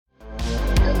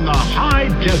from the high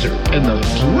desert in the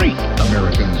great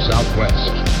American Southwest.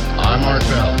 I'm Art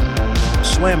Bell.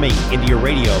 Slamming into your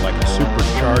radio like a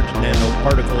supercharged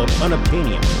nanoparticle of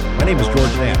unobtainium. My name is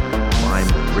George Knapp. I'm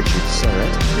Richard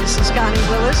Serrett. This is Connie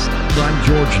Willis. I'm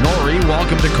George Norrie.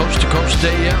 Welcome to Coast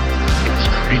AM. It's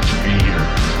great to be here.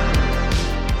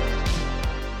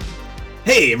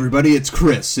 Hey everybody, it's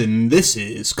Chris, and this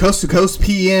is Coast to Coast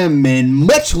PM, and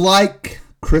much like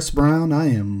Chris Brown, I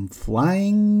am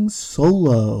flying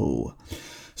solo.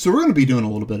 So we're going to be doing a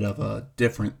little bit of a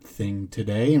different thing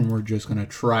today, and we're just going to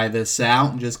try this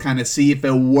out and just kind of see if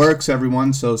it works,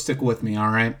 everyone, so stick with me,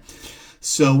 alright?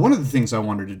 So one of the things I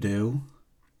wanted to do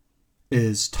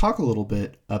is talk a little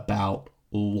bit about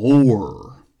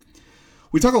lore.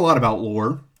 We talk a lot about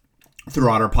lore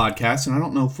throughout our podcast, and I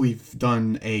don't know if we've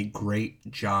done a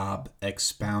great job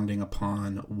expounding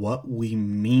upon what we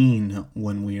mean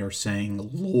when we are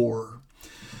saying lore.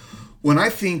 When I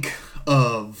think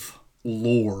of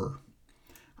lore,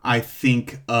 I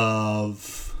think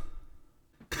of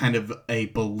kind of a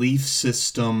belief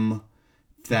system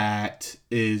that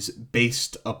is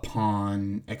based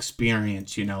upon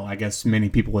experience. You know, I guess many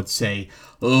people would say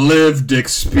lived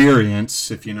experience,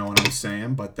 if you know what I'm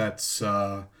saying, but that's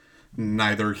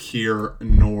neither here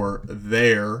nor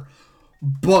there.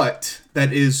 But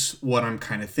that is what I'm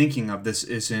kind of thinking of. This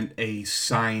isn't a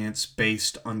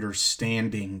science-based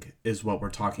understanding is what we're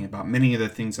talking about. Many of the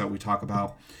things that we talk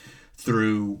about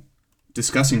through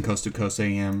discussing Coast to Coast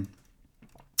AM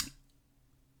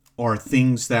are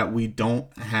things that we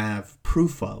don't have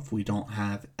proof of, we don't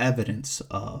have evidence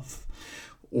of,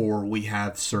 or we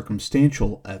have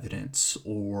circumstantial evidence,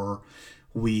 or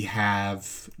we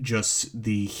have just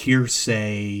the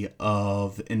hearsay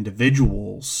of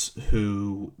individuals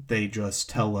who they just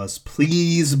tell us,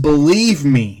 please believe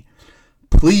me.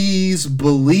 Please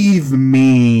believe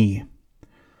me.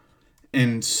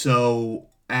 And so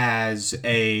as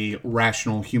a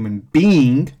rational human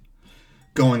being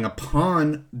going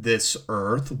upon this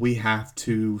earth, we have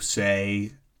to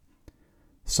say,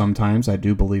 sometimes I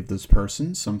do believe this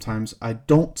person, sometimes I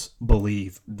don't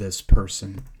believe this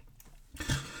person.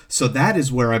 So that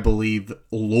is where I believe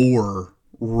lore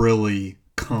really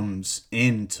comes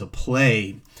into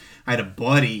play. I had a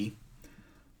buddy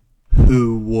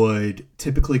who would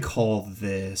typically call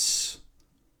this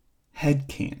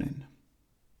headcanon.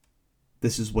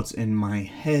 This is what's in my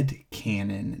head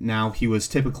canon. Now, he was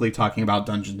typically talking about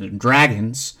Dungeons and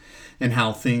Dragons and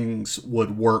how things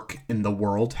would work in the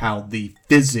world, how the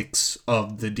physics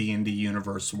of the D&D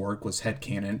universe work was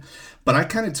headcanon. But I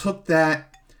kind of took that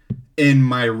in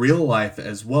my real life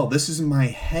as well. This is my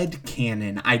head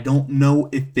canon. I don't know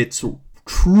if it's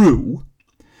true,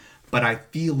 but I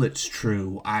feel it's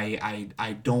true. I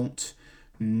don't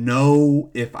know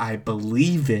if I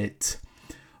believe it,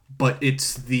 but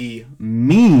it's the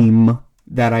meme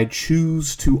that I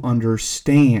choose to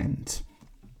understand.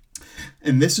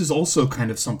 And this is also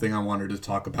kind of something I wanted to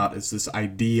talk about, is this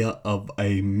idea of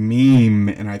a meme,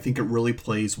 and I think it really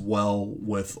plays well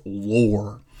with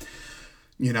lore.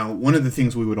 You know, one of the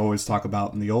things we would always talk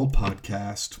about in the old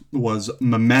podcast was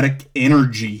memetic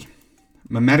energy.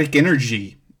 Memetic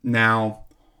energy. Now,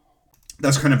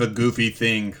 that's kind of a goofy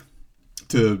thing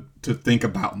to think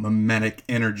about, memetic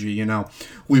energy. You know,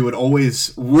 we would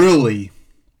always really,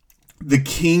 the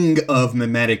king of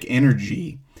memetic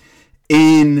energy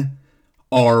in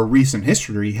our recent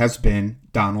history has been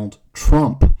Donald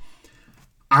Trump.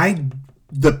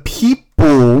 The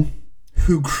people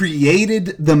who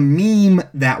created the meme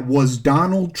that was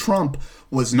Donald Trump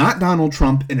was not Donald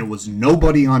Trump, and it was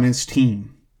nobody on his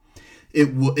team.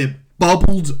 It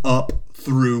bubbled up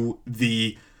through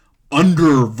the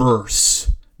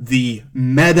underverse, the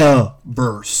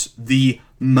metaverse, the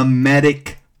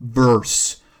memetic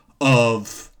verse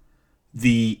of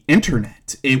the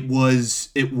internet. It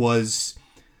was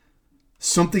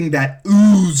something that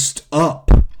oozed up.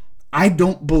 I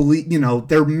don't believe, you know,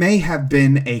 there may have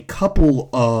been a couple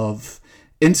of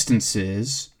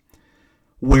instances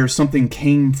where something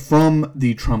came from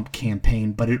the Trump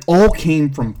campaign, but it all came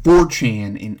from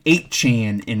 4chan and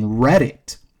 8chan and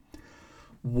Reddit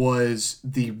was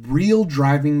the real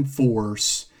driving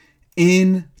force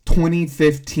in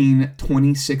 2015,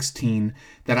 2016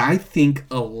 that I think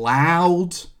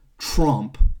allowed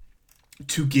Trump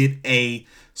to get a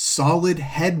solid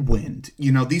headwind.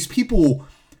 You know, these people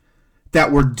that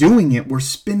were doing it were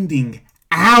spending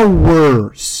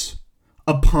hours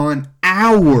upon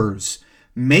hours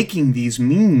making these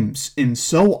memes, and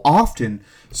so often,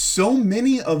 so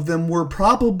many of them were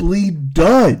probably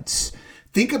duds.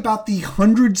 Think about the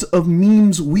hundreds of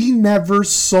memes we never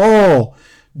saw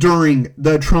during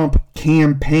the Trump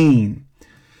campaign.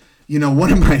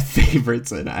 One of my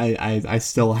favorites, and I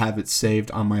still have it saved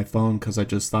on my phone because I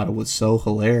just thought it was so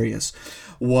hilarious,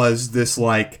 was this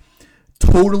like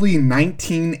totally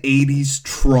 1980s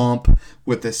Trump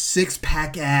with a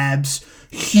six-pack abs,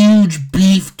 huge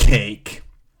beefcake.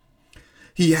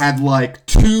 He had like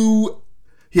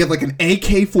an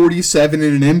AK-47 and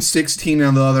an M16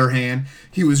 on the other hand.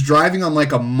 He was driving on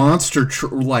like a monster,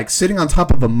 sitting on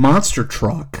top of a monster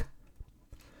truck.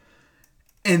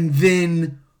 And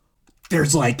then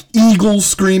there's like eagles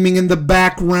screaming in the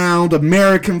background,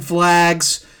 American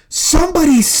flags.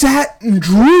 Somebody sat and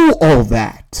drew all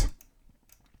that.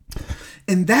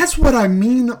 And that's what I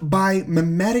mean by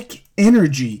memetic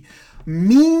energy.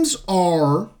 Memes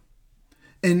are,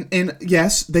 and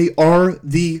yes, they are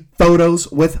the photos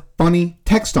with funny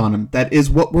text on them. That is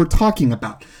what we're talking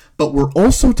about. But we're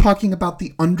also talking about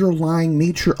the underlying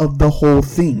nature of the whole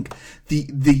thing.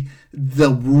 The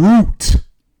root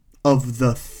of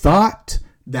the thought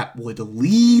that would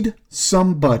lead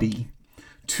somebody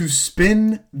to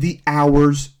spend the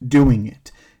hours doing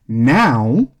it.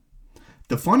 Now,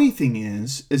 the funny thing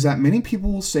is that many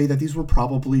people will say that these were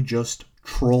probably just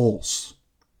trolls.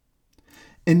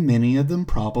 And many of them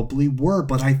probably were.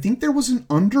 But I think there was an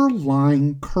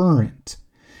underlying current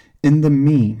in the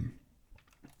meme.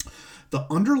 The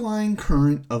underlying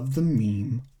current of the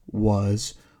meme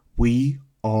was, we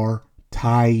are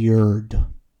tired.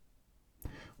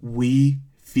 We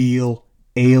feel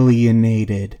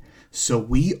alienated. So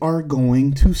we are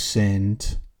going to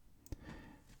send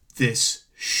this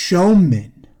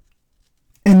showman.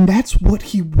 And that's what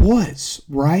he was,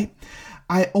 right?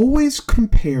 I always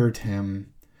compared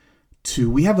him to,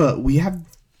 we have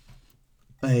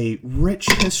a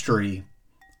rich history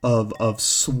of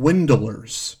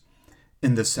swindlers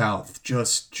in the South.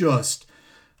 Just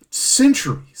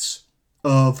centuries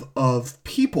of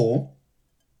people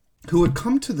who had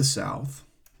come to the South,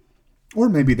 or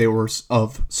maybe they were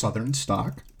of Southern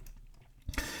stock,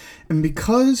 and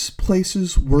because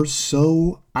places were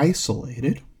so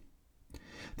isolated,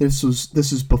 this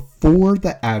is before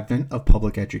the advent of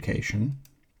public education.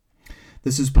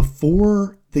 This is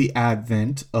before the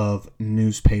advent of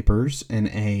newspapers and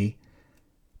a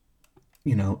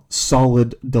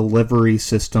solid delivery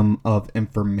system of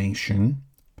information,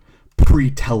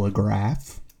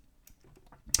 pre-telegraph.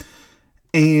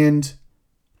 And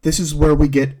this is where we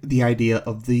get the idea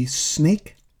of the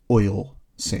snake oil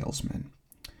salesman.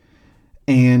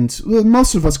 And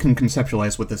most of us can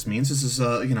conceptualize what this means. This is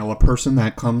a person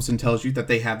that comes and tells you that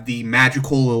they have the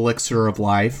magical elixir of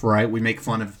life, right? We make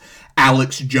fun of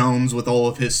Alex Jones with all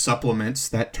of his supplements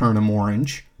that turn him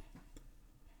orange.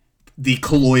 The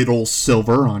colloidal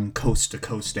silver on Coast to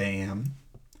Coast AM.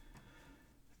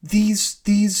 These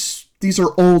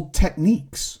are old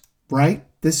techniques, right?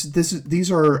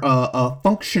 These are a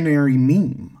functionary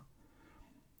meme.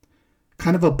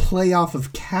 Kind of a play off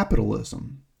of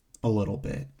capitalism a little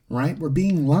bit, right? We're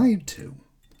being lied to.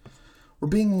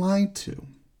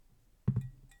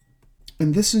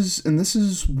 And this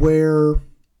is where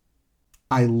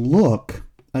I look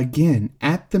again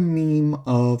at the meme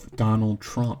of Donald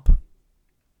Trump.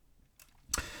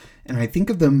 And I think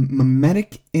of the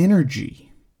memetic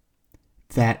energy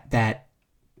that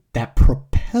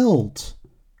propelled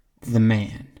the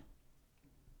man.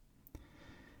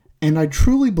 And I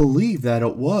truly believe that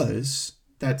it was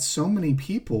that so many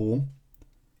people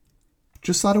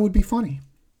just thought it would be funny.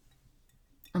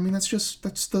 I mean, that's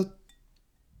the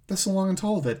long and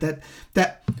tall of it.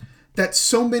 That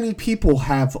so many people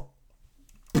have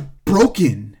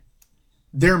broken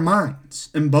their minds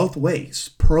in both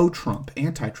ways, pro-Trump,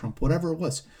 anti-Trump, whatever it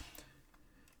was.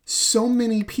 So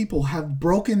many people have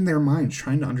broken their minds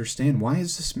trying to understand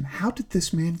how did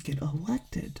this man get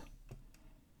elected?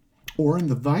 Or in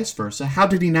the vice versa, how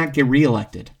did he not get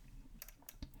reelected?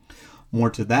 More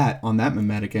to that on that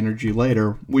memetic energy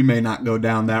later. We may not go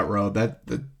down that road.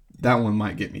 That one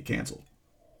might get me canceled.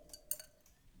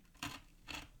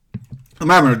 I'm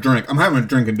having a drink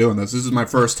and doing this. This is my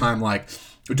first time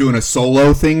doing a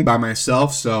solo thing by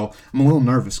myself, so I'm a little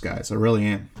nervous, guys. I really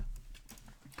am.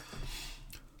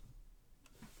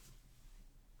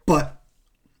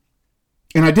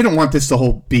 And I didn't want this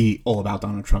to be all about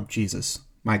Donald Trump. Jesus,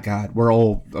 my God, we're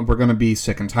going to be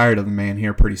sick and tired of the man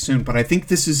here pretty soon. But I think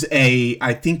this is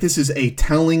a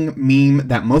telling meme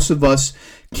that most of us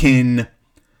can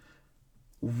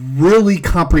really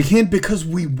comprehend because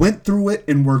we went through it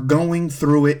and we're going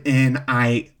through it. And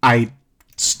I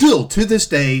still, to this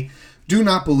day, do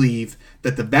not believe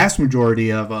that the vast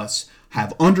majority of us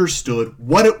have understood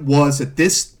what it was that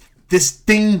this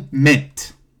thing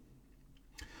meant.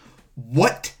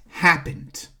 What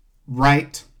happened,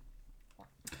 right?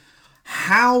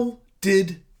 how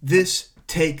did this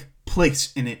take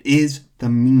place? And it is the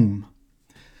meme.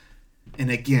 And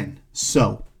again,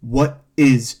 so what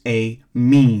is a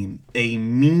meme? A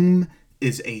meme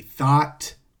is a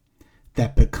thought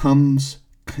that becomes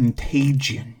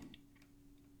contagion.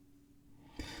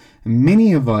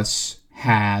 Many of us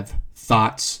have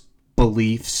thoughts,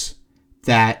 beliefs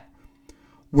that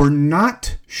we're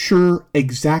not sure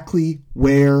exactly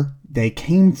where they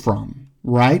came from,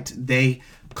 right? They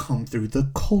come through the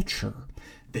culture.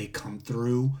 They come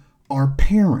through our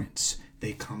parents.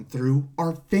 They come through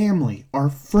our family, our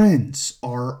friends,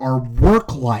 our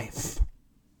work life.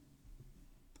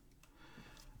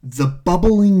 The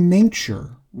bubbling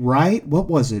nature, right? What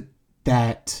was it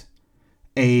that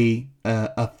a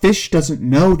fish doesn't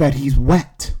know that he's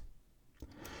wet?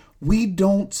 We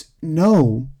don't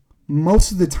know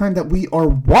most of the time that we are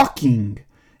walking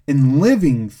and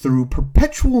living through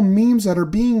perpetual memes that are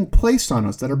being placed on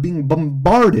us, that are being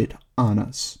bombarded on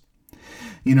us.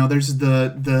 You know, there's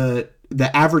the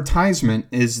advertisement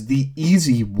is the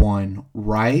easy one,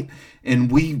 right? And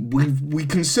we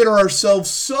consider ourselves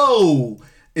so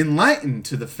enlightened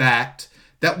to the fact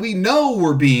that we know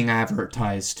we're being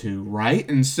advertised to, right?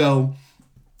 And so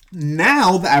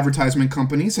now the advertisement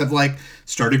companies have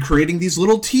started creating these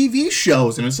little TV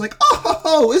shows, and it's like,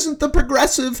 oh, isn't the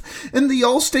Progressive and the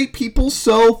Allstate people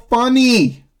so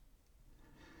funny?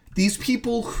 These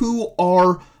people who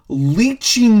are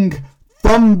leeching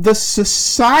from the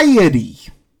society.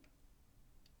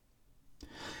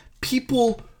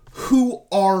 People who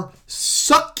are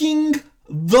sucking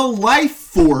the life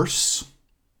force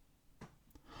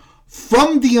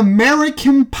from the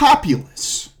American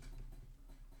populace.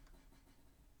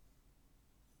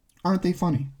 Aren't they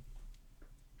funny?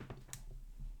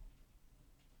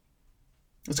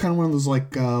 It's kind of one of those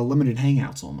limited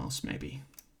hangouts almost, maybe.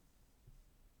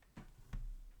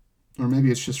 Or maybe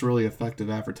it's just really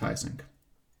effective advertising.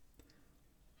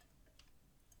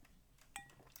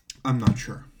 I'm not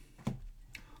sure.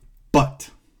 But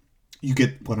you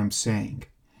get what I'm saying.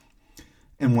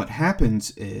 And what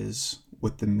happens is,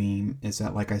 with the meme, is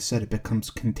that, like I said, it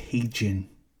becomes contagion.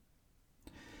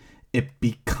 It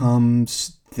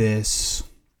becomes this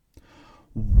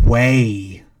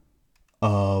way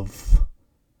of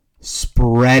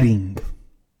spreading.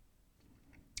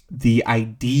 The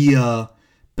idea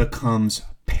becomes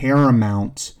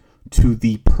paramount to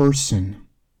the person,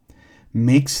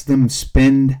 makes them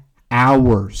spend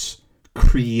hours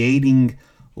creating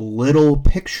little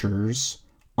pictures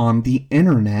on the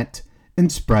internet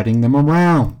and spreading them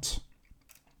around.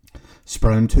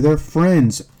 Spread them to their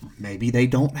friends. Maybe they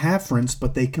don't have friends,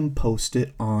 but they can post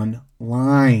it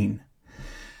online.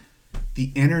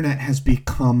 The internet has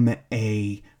become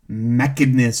a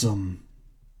mechanism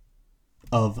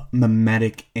of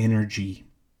memetic energy.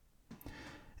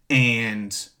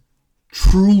 And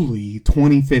truly,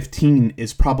 2015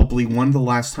 is probably one of the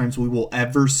last times we will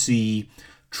ever see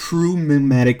true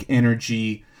memetic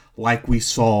energy like we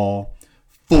saw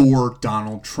for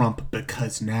Donald Trump,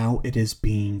 because now it is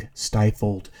being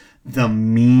stifled. The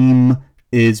meme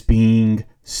is being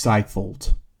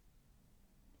stifled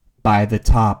by the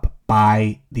top,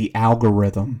 by the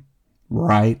algorithm,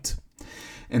 right?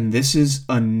 And this is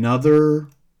another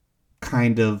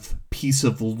kind of piece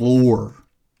of lore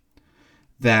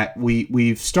that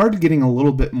we've started getting a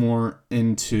little bit more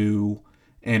into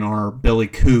in our Billy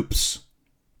Coops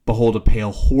Behold a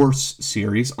Pale Horse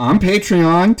series on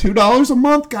Patreon. $2 a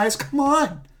month, guys. Come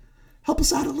on. Help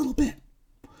us out a little bit.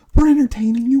 We're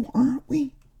entertaining you, aren't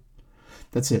we?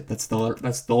 That's it. That's the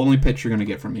only pitch you're going to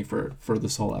get from me for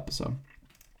this whole episode.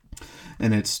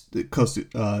 And it's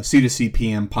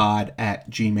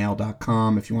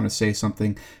c2cpmpod@gmail.com if you want to say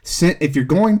something. If you're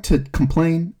going to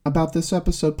complain about this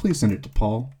episode, please send it to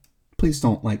Paul. Please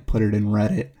don't put it in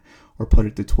Reddit or put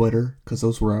it to Twitter, because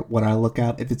those were what I look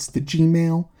at. If it's the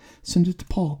Gmail, send it to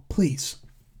Paul, please.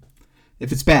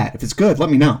 If it's bad, if it's good, let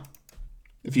me know.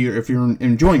 If you're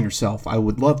enjoying yourself, I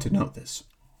would love to know this.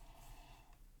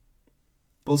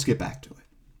 But let's get back to it.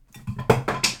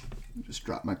 Just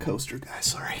dropped my coaster, guys.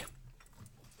 Sorry.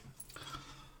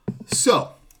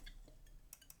 So,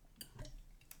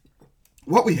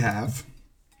 what we have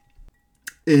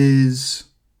is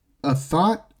a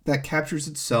thought that captures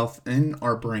itself in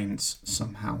our brains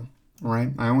somehow, right?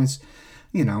 I always,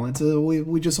 we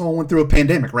just all went through a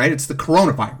pandemic, right? It's the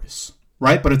coronavirus,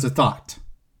 right? But it's a thought.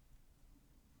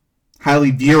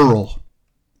 Highly viral,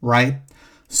 right?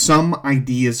 Some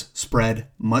ideas spread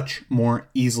much more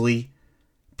easily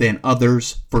than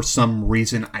others for some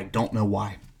reason. I don't know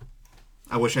why.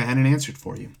 I wish I had an answer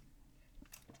for you.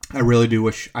 I really do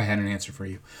wish I had an answer for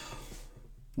you.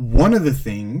 One of the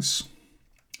things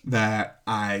that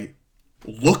I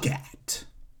look at,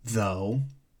 though,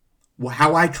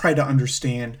 how I try to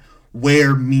understand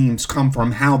where memes come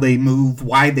from, how they move,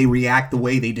 why they react the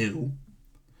way they do,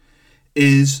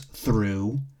 is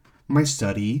through my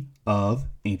study of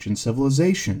ancient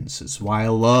civilizations. This is why I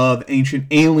love Ancient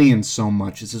Aliens so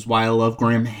much. This is why I love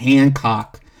Graham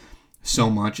Hancock so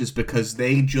much, is because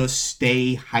they just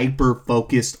stay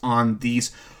hyper-focused on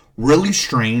these really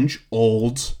strange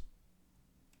old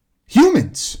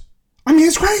humans. I mean,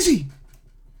 it's crazy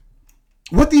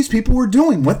what these people were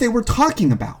doing, what they were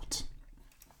talking about.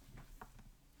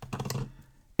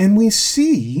 And we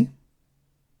see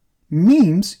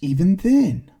memes even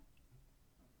then.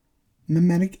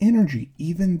 Memetic energy,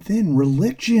 even then.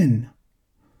 Religion.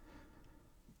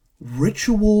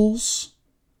 Rituals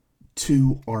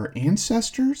to our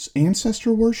ancestors,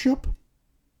 ancestor worship,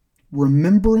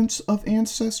 remembrance of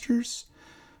ancestors,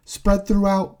 spread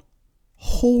throughout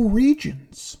whole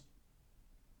regions.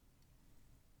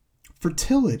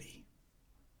 Fertility.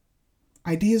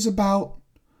 Ideas about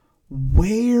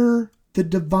where the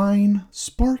divine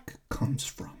spark comes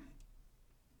from.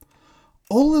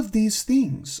 All of these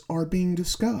things are being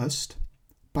discussed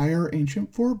by our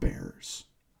ancient forebears.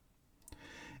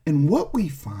 And what we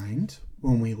find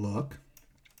when we look,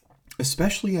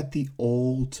 especially at the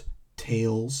old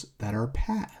tales that are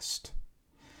passed,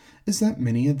 is that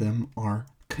many of them are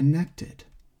connected.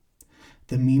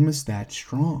 The meme is that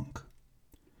strong.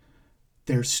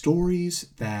 They're stories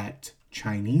that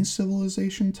Chinese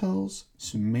civilization tells,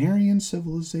 Sumerian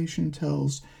civilization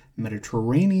tells,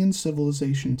 Mediterranean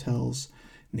civilization tells,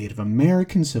 Native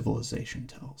American civilization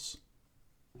tells.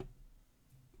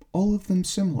 All of them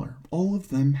similar. All of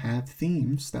them have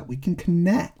themes that we can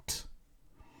connect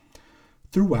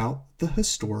throughout the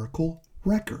historical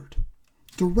record.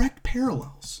 Direct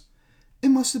parallels. It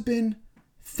must have been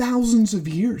thousands of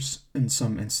years in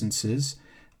some instances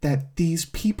that these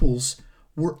peoples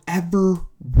were ever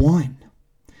one.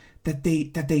 That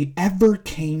they ever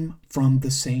came from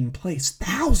the same place.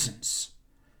 Thousands.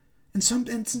 In some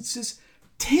instances,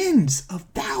 tens of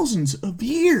thousands of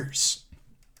years.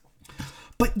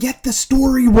 But yet the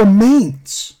story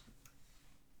remains.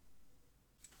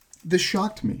 This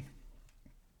shocked me.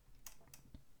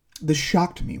 This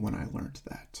shocked me when I learned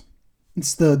that.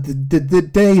 It's the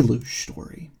deluge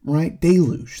story, right?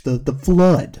 Deluge, the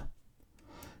flood.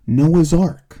 Noah's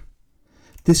Ark.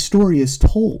 This story is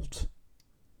told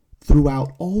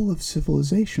throughout all of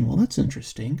civilization. Well, that's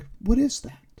interesting. What is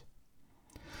that?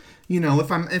 You know,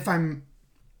 if I'm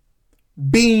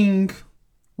being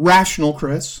rational,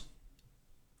 Chris,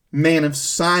 man of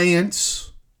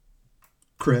science,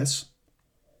 Chris,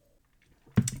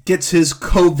 gets his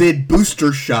COVID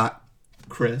booster shot,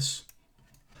 Chris,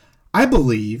 I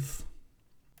believe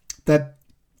that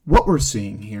what we're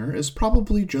seeing here is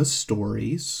probably just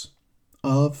stories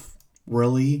of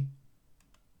really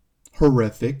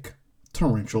horrific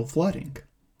torrential flooding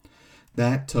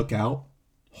that took out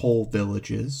whole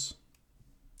villages.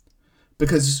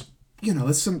 Because, you know,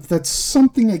 that's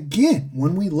something, again,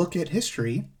 when we look at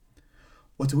history,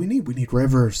 what do we need? We need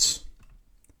rivers.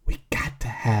 We got to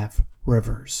have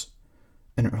rivers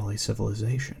in early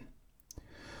civilization.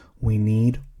 We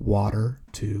need water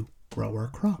to grow our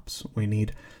crops. We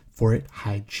need for it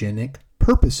hygienic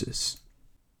purposes.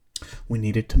 We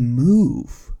needed to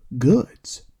move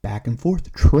goods back and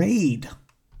forth. Trade.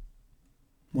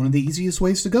 One of the easiest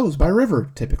ways to go is by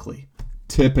river, typically.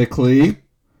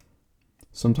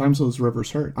 Sometimes those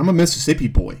rivers hurt. I'm a Mississippi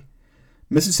boy.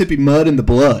 Mississippi mud in the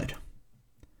blood.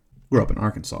 Grew up in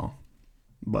Arkansas.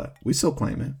 But we still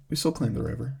claim it. We still claim the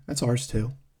river. That's ours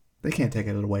too. They can't take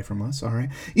it away from us, alright?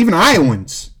 Even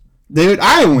Iowans. Dude,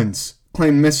 Iowans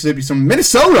claim Mississippi. Some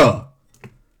Minnesota.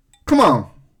 Come on.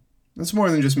 That's more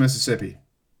than just Mississippi.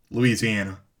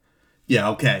 Louisiana. Yeah,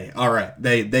 okay. Alright.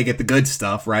 They get the good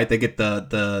stuff, right? They get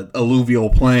the alluvial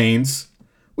plains.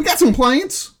 We got some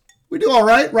plains. We do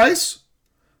alright. Rice.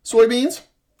 Soybeans.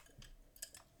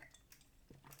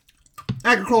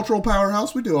 Agricultural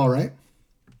powerhouse. We do alright.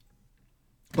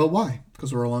 But why?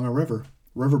 Because we're along a river.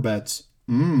 Riverbeds.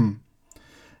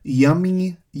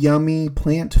 Yummy, yummy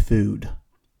plant food.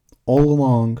 All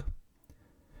along.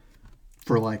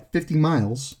 For like 50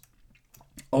 miles.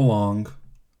 Along,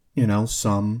 you know,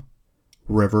 some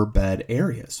riverbed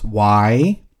areas.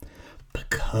 Why?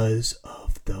 Because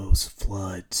of those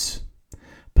floods.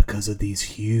 Because of these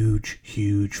huge,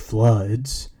 huge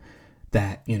floods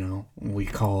that, you know, we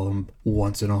call them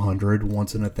once in 100,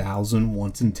 once in 1,000,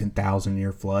 once in 10,000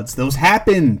 year floods. Those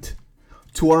happened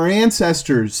to our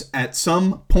ancestors at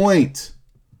some point.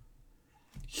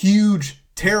 Huge,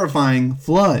 terrifying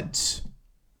floods.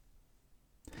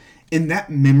 And that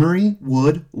memory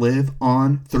would live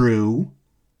on through,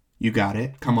 you got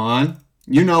it, come on,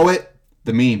 you know it,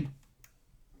 the meme.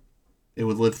 It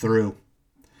would live through.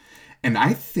 And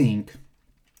I think,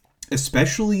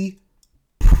 especially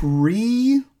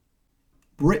pre-written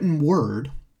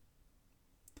word,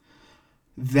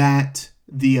 that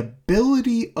the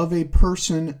ability of a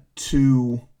person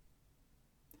to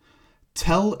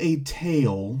tell a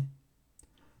tale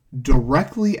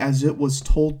directly as it was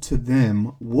told to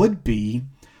them would be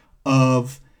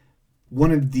of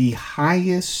one of the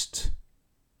highest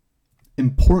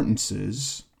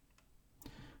importances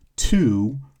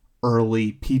to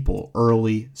early people,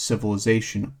 early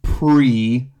civilization,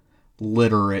 pre-literate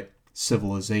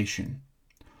civilization.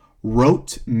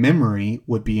 Rote memory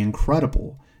would be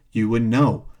incredible. You would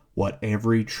know what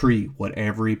every tree, what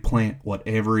every plant, what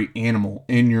every animal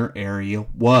in your area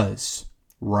was,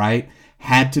 right?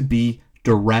 Had to be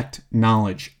direct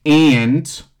knowledge.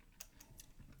 And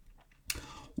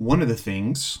one of the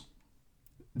things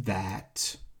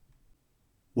that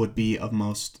would be of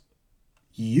most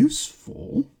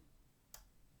useful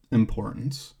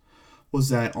importance was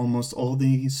that almost all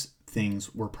these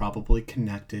things were probably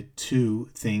connected to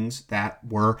things that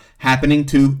were happening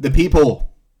to the people.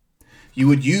 You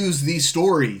would use these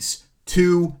stories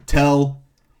to tell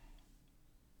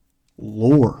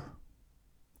lore,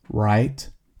 right?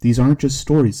 These aren't just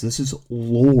stories. This is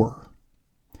lore.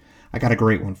 I got a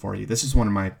great one for you. This is one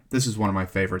of my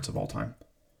favorites of all time.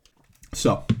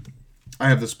 So, I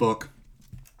have this book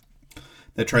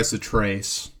that tries to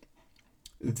trace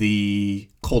the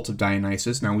cult of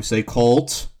Dionysus. Now we say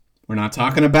cult. We're not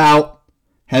talking about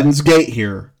Heaven's Gate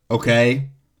here, okay?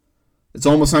 It's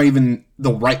almost not even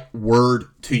the right word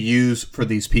to use for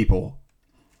these people.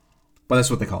 But that's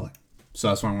what they call it. So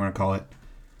that's what I'm going to call it.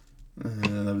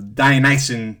 The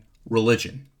Dionysian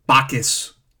religion.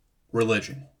 Bacchus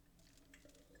religion.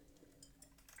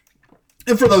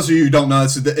 And for those of you who don't know,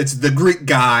 it's the Greek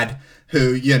god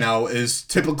who, is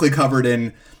typically covered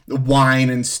in wine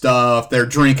and stuff. They're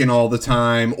drinking all the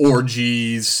time.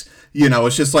 Orgies.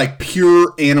 It's just like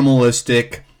pure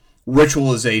animalistic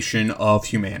ritualization of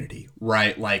humanity,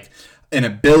 right? Like an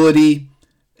ability,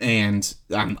 and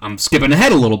I'm skipping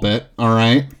ahead a little bit, all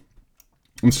right?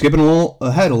 I'm skipping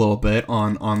ahead a little bit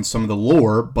on some of the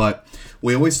lore, but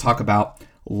we always talk about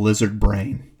lizard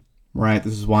brain, right?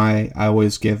 This is why I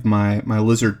always give my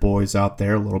lizard boys out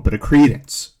there a little bit of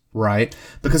credence, right?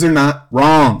 Because they're not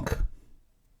wrong.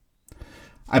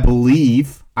 I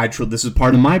believe, this is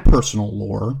part of my personal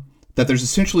lore, that there's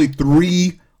essentially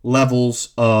 3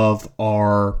 levels of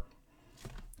our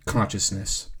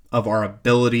consciousness, of our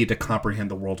ability to comprehend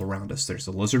the world around us. There's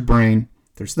the lizard brain,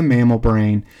 there's the mammal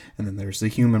brain, and then there's the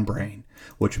human brain,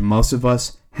 which most of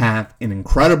us have an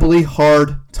incredibly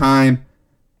hard time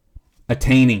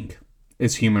attaining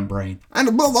is human brain. I'm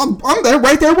there,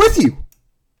 right there with you.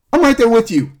 I'm right there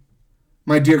with you,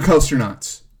 my dear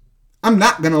coasternauts. I'm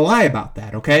not going to lie about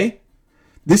that, okay?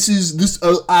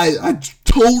 I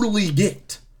totally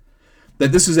get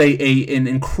that this is an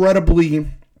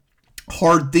incredibly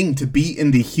hard thing to be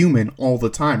in the human all the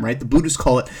time, right? The Buddhists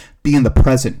call it being the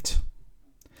present.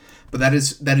 But that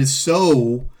is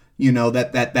so,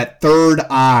 that third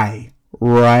eye,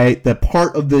 right? The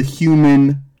part of the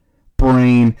human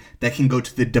brain that can go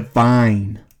to the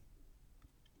divine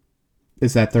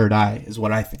is that third eye, is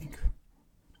what I think.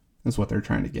 That's what they're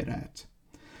trying to get at.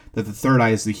 That the third eye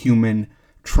is the human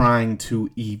trying to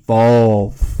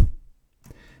evolve,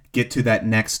 get to that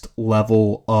next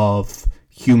level of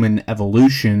human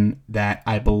evolution that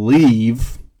I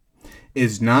believe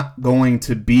is not going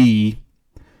to be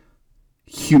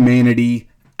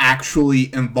humanity actually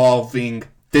evolving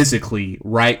physically,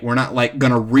 right? We're not like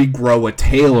going to regrow a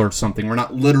tail or something. We're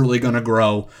not literally going to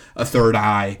grow a third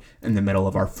eye in the middle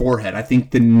of our forehead. I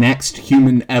think the next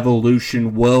human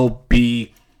evolution will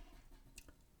be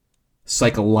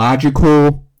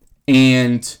psychological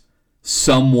and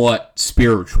somewhat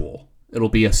spiritual. It'll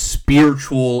be a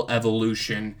spiritual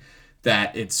evolution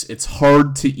that it's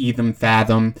hard to even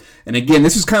fathom. And again,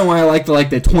 this is kind of why I like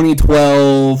the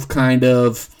 2012 kind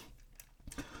of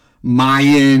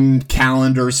Mayan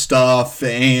calendar stuff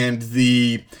and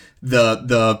the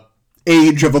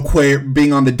age of Aquarius,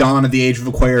 being on the dawn of the age of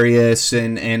Aquarius,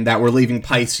 and that we're leaving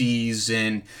Pisces,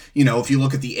 and if you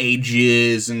look at the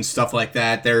ages and stuff like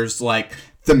that, there's like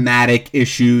thematic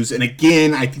issues. And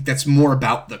again, I think that's more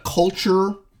about the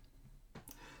culture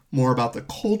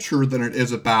than it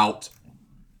is about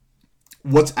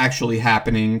what's actually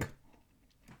happening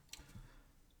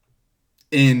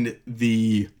in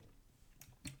the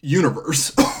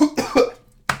universe.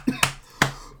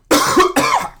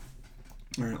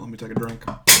 All right, let me take a drink.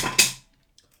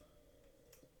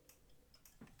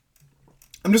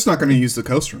 I'm just not going to use the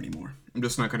coaster anymore. I'm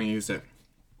just not going to use it.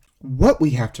 What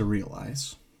we have to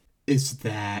realize is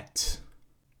that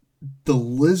the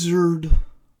lizard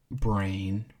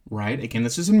brain, right? Again,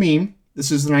 this is a meme.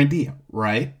 This is an idea,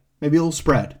 right? Maybe it'll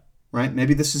spread, right?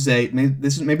 Maybe this is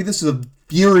a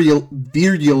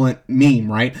virulent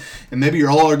meme, right? And maybe you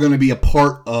all are going to be a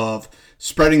part of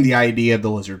spreading the idea of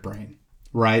the lizard brain,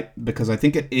 right? Because I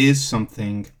think it is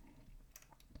something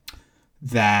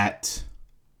that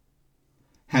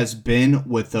has been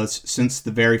with us since the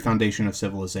very foundation of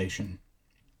civilization.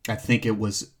 I think it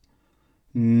was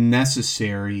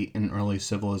necessary in early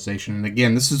civilization. And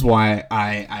again, this is why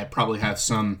I probably have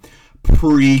some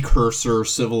precursor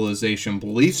civilization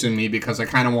beliefs in me, because I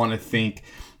kind of want to think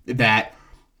that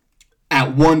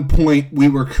at one point we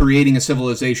were creating a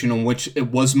civilization in which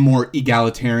it was more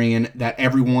egalitarian, that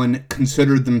everyone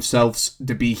considered themselves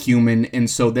to be human, and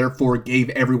so therefore gave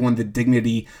everyone the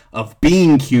dignity of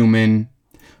being human,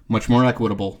 much more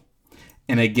equitable.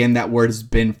 And again, that word has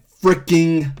been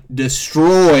freaking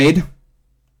destroyed.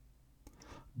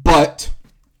 But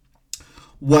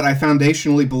what I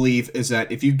foundationally believe is that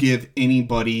if you give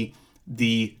anybody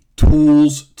the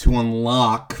tools to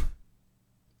unlock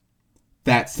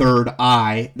that third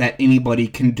eye, that anybody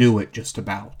can do it just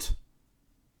about.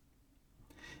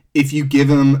 If you give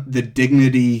them the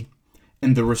dignity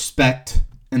and the respect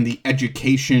and the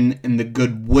education and the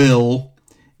goodwill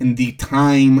and the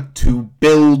time to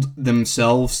build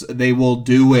themselves, they will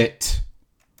do it.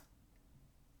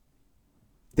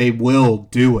 They will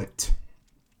do it.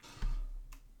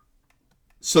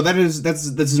 So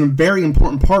that's a very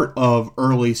important part of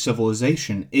early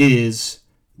civilization, is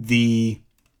the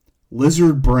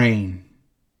lizard brain.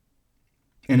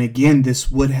 And again,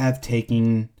 this would have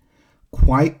taken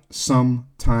quite some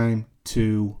time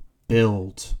to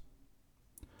build.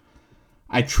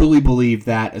 I truly believe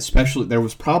that, especially, there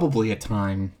was probably a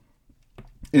time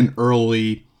in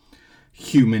early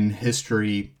human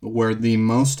history where the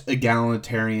most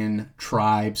egalitarian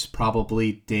tribes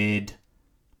probably did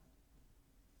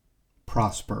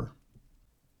prosper,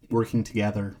 working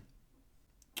together,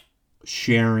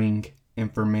 sharing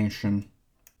information.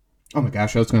 Oh my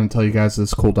gosh, I was going to tell you guys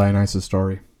this cool Dionysus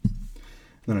story.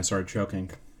 Then I started choking.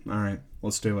 All right,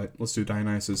 let's do it. Let's do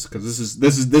Dionysus, because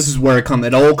this is where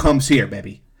it all comes here,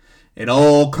 baby. It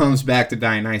all comes back to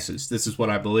Dionysus. This is what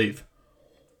I believe.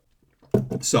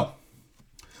 So,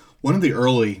 one of the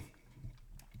early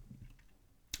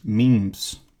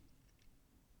memes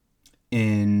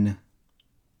in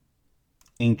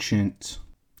ancient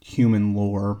human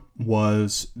lore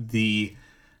was the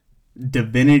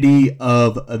divinity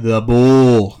of the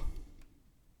bull.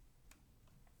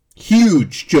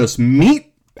 Huge, just meat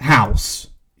house.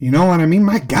 You know what I mean?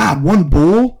 My God, one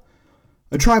bull.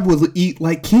 A tribe would eat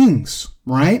like kings,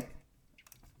 right?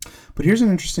 But here's an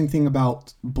interesting thing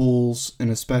about bulls, and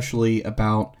especially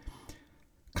about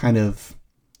kind of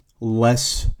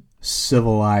less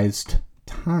civilized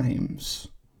times,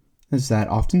 is that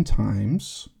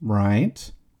oftentimes,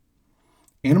 right,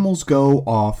 animals go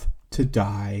off to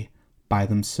die by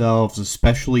themselves,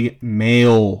 especially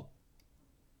male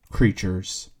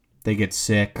creatures. They get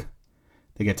sick,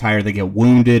 they get tired, they get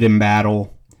wounded in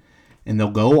battle, and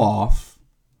they'll go off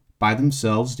by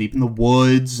themselves deep in the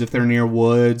woods, if they're near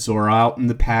woods, or out in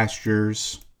the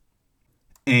pastures.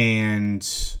 And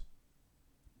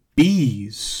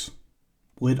bees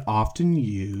would often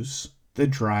use the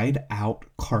dried out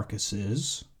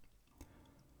carcasses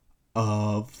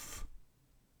of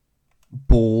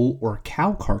bull or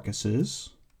cow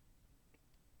carcasses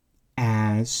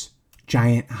as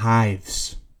giant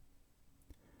hives.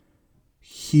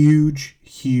 Huge,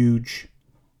 huge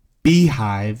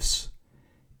beehives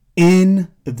in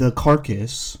the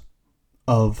carcass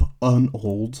of an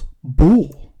old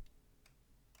bull.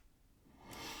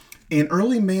 And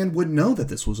early man would know that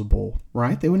this was a bull,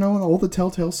 right? They would know all the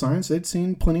telltale signs. They'd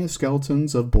seen plenty of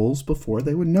skeletons of bulls before.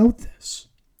 They would know this.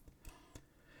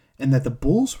 And that the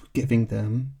bulls were giving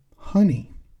them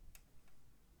honey.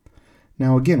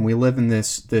 Now, again, we live in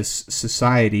this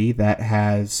society that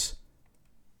has...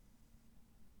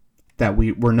 that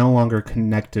we're no longer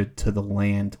connected to the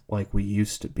land like we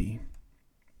used to be.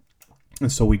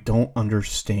 And so we don't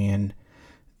understand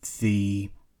the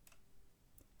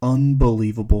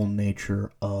unbelievable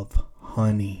nature of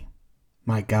honey.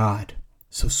 My God,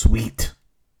 so sweet.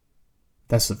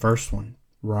 That's the first one,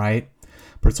 right?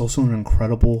 But it's also an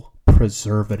incredible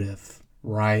preservative,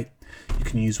 right? You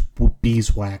can use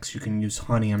beeswax, you can use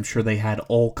honey. I'm sure they had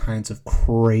all kinds of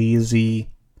crazy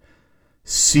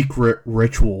secret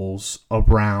rituals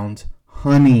around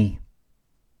honey.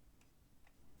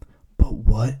 But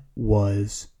what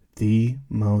was the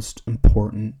most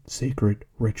important sacred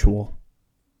ritual.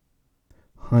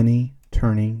 Honey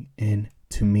turning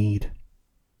into mead.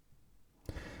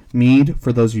 Mead,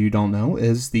 for those of you who don't know,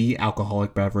 is the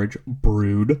alcoholic beverage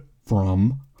brewed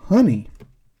from honey.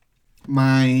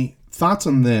 My thoughts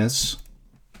on this,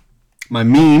 my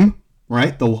meme,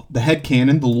 right, the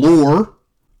headcanon, the lore,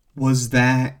 was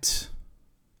that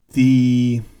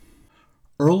the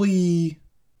early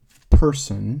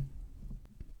person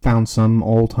found some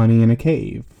old honey in a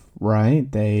cave,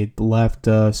 right? They left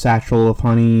a satchel of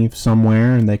honey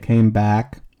somewhere and they came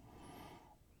back.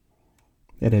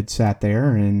 It had sat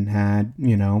there and had,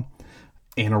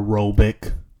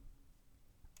 anaerobic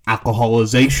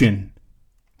alcoholization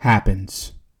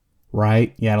happens,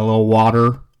 right? You add a little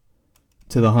water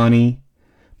to the honey.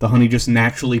 The honey just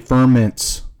naturally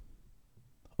ferments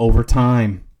over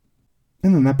time.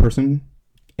 And then that person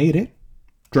ate it,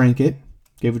 drank it,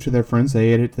 gave it to their friends. They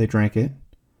ate it, they drank it.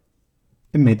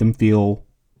 It made them feel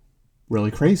really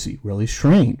crazy, really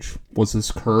strange. Was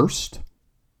this cursed?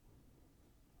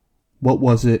 What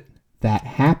was it that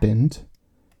happened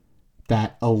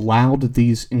that allowed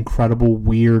these incredible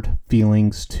weird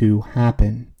feelings to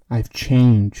happen? I've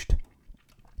changed.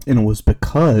 And it was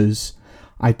because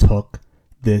I took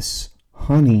this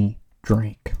honey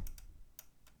drink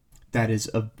that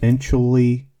is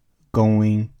eventually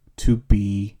going to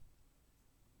be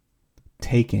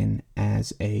taken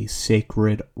as a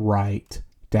sacred rite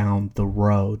down the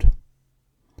road.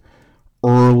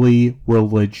 Early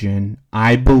religion,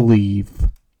 I believe,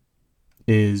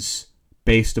 is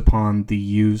based upon the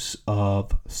use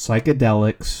of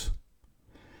psychedelics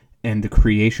and the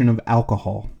creation of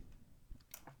alcohol,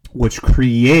 which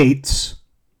creates,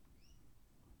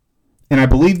 and I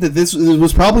believe that this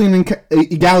was probably an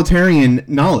egalitarian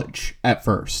knowledge at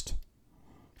first,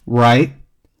 right?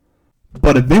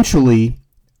 But eventually,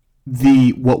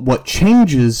 what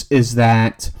changes is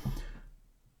that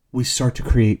we start to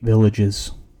create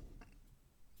villages.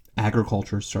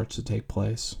 Agriculture starts to take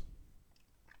place.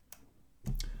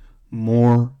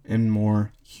 More and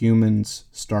more humans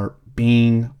start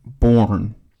being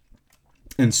born.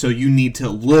 And so you need to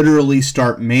literally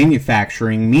start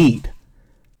manufacturing mead.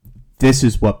 This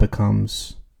is what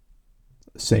becomes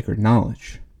sacred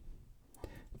knowledge.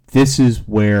 This is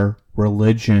where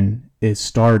religion is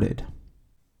started.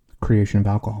 Creation of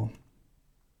alcohol.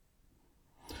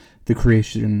 The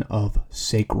creation of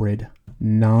sacred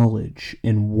knowledge.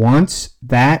 And once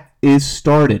that is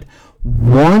started,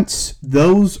 once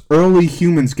those early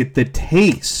humans get the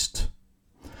taste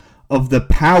of the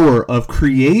power of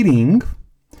creating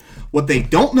what they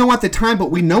don't know at the time,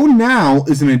 but we know now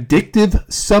is an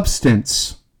addictive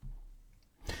substance,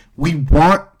 we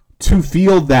want to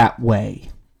feel that way.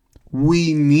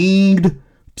 We need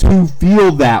to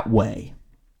feel that way.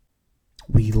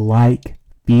 We like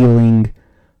feeling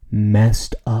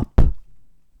messed up,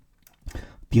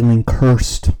 feeling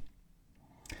cursed.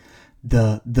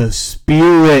 The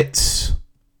spirits,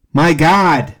 my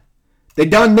God, they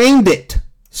done named it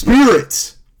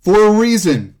spirits for a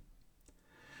reason,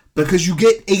 because you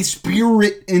get a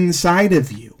spirit inside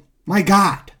of you. My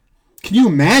God, can you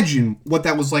imagine what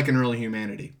that was like in early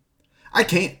humanity? I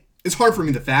can't. It's hard for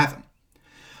me to fathom.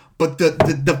 But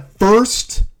the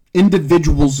first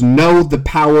individuals know the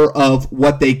power of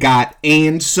what they got,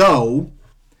 and so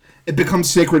it becomes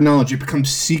sacred knowledge. It becomes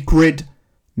secret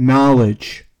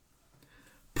knowledge.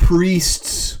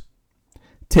 Priests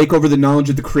take over the knowledge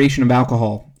of the creation of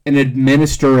alcohol and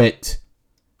administer it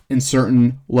in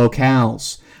certain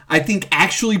locales. I think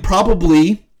actually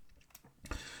probably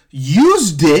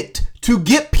used it to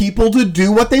get people to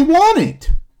do what they wanted.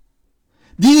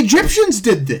 The Egyptians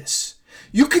did this.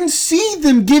 You can see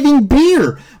them giving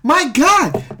beer. My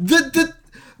God,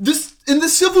 this in the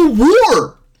Civil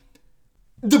War,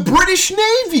 the British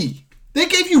Navy, they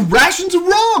gave you rations of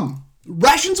rum,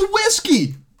 rations of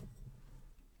whiskey.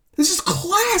 This is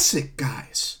classic,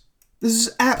 guys. This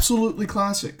is absolutely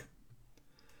classic.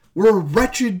 We're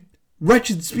a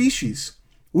wretched species.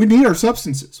 We need our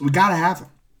substances. We gotta have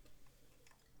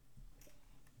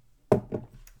them.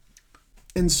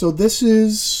 And so this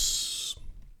is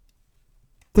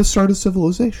the start of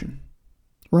civilization,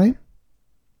 right?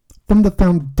 From the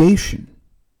foundation,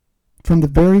 from the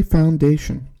very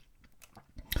foundation,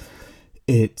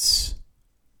 it's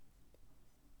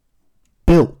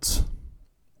built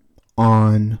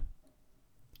on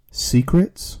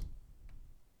secrets,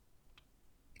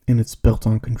 and it's built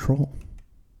on control.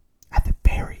 At the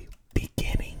very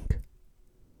beginning,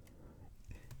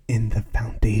 in the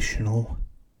foundational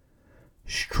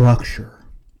structure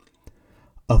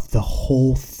of the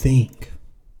whole thing,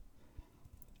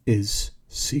 is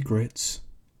secrets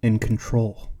in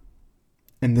control.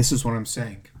 And this is what I'm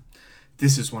saying.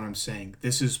 This is what I'm saying.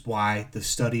 This is why the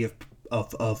study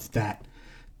of that,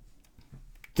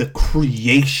 the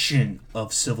creation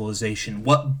of civilization,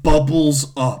 what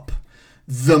bubbles up,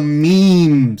 the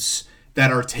memes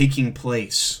that are taking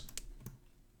place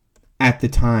at the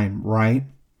time, right?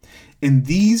 And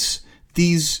these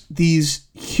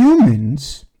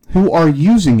humans who are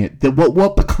using it, that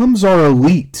what becomes our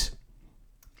elite.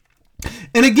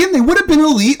 And again, they would have been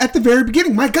elite at the very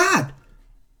beginning. My God.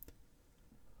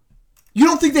 You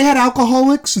don't think they had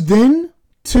alcoholics then,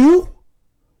 too?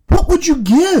 What would you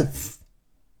give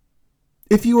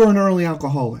if you were an early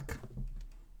alcoholic?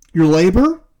 Your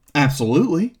labor?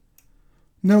 Absolutely.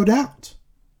 No doubt.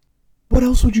 What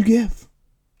else would you give?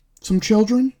 Some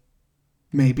children?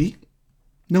 Maybe.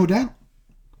 No doubt.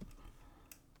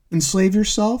 Enslave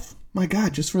yourself? My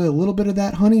God, just for a little bit of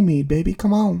that honey mead, baby.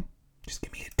 Come on. Just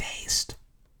give me a taste.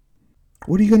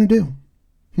 What are you going to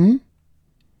do?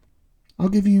 I'll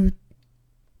give you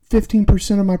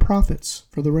 15% of my profits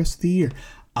for the rest of the year.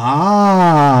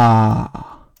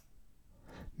 Ah.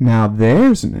 Now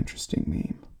there's an interesting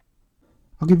meme.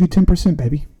 I'll give you 10%,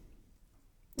 baby.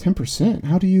 10%?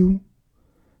 How do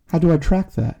I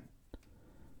track that?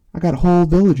 I got whole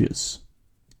villages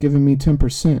giving me 10%,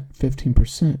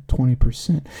 15%,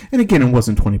 20%. And again, it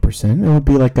wasn't 20%. It would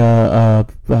be like a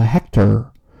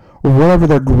hectare or whatever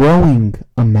their growing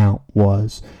amount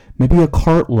was. Maybe a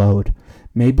cartload.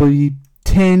 Maybe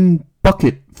 10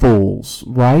 bucketfuls,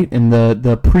 right? And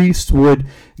the priest would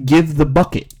give the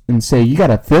bucket and say, you got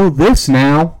to fill this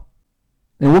now,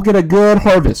 and we'll get a good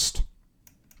harvest.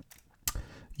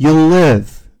 You'll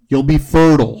live. You'll be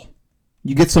fertile.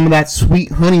 You get some of that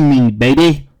sweet honey mead,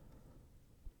 baby.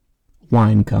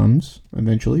 Wine comes.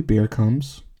 Eventually, beer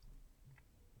comes.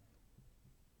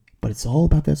 But it's all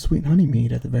about that sweet honey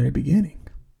mead at the very beginning.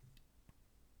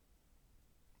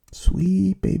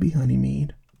 Sweet baby honey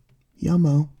mead.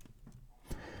 Yummo.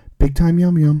 Big time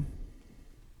yum yum.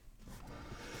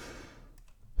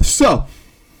 So,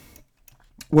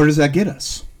 where does that get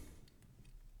us?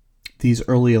 These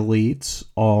early elites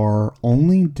are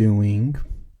only doing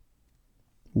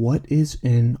what is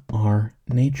in our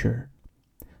nature.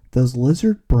 The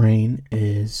lizard brain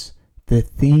is the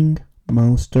thing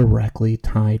most directly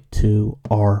tied to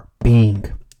our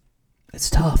being. It's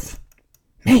tough.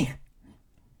 Man.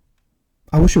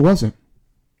 I wish it wasn't.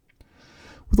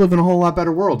 We'd live in a whole lot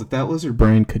better world if that lizard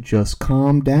brain could just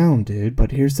calm down, dude.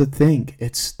 But here's the thing.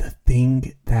 It's the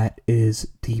thing that is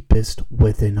deepest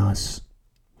within us.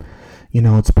 You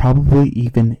know, it's probably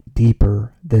even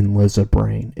deeper than lizard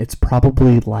brain. It's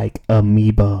probably like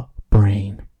amoeba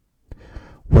brain,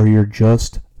 where you're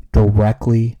just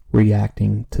directly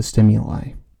reacting to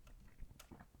stimuli.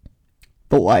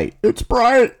 The light. It's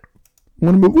bright. I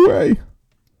want to move away.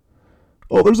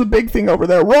 Oh, there's a big thing over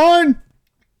there. Run!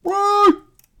 Run!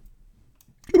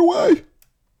 Get away.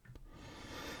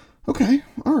 Okay,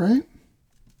 all right.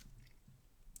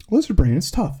 Lizard brain,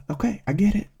 it's tough. Okay, I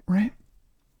get it, right?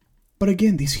 But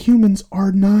again, these humans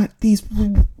are not these...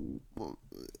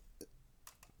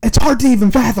 It's hard to even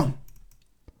fathom.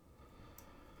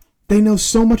 They know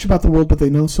so much about the world, but they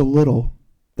know so little.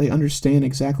 They understand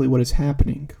exactly what is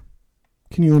happening.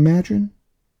 Can you imagine?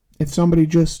 If somebody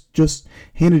just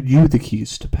handed you the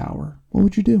keys to power, what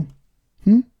would you do?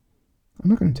 I'm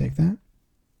not going to take that.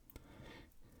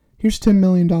 Here's $10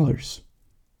 million.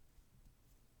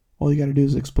 All you got to do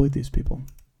is exploit these people.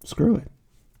 Screw it.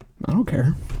 I don't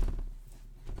care.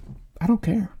 I don't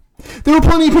care. There were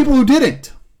plenty of people who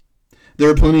didn't.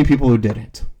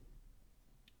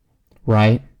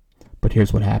 Right? But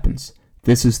here's what happens.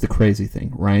 This is the crazy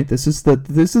thing, right? This is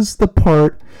the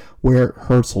part where it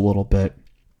hurts a little bit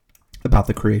about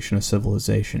the creation of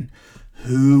civilization.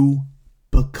 Who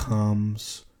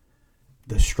becomes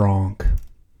the strong?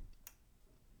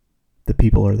 The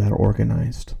people are that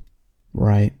organized,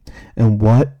 right? And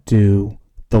what do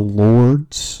the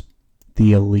lords,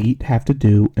 the elite, have to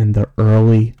do in the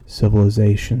early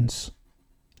civilizations?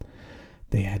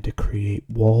 They had to create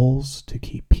walls to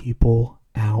keep people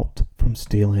out from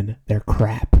stealing their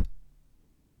crap.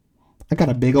 I got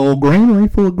a big old granary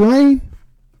full of grain.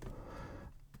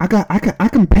 I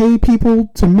can pay people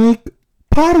to make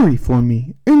pottery for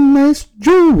me and nice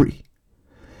jewelry.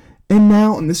 And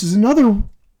now, and this is another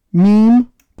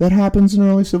meme that happens in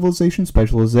early civilization,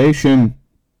 specialization.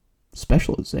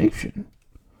 Specialization?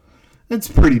 It's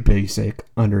pretty basic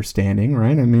understanding,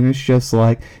 right? I mean, it's just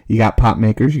like you got pot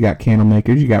makers, you got candle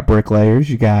makers, you got bricklayers,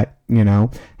 you got,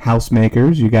 house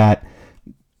makers, you got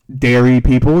dairy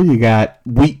people, you got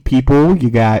wheat people, you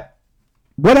got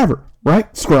whatever,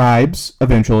 right? Scribes,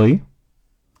 eventually.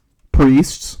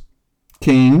 priests,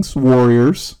 kings,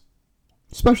 warriors,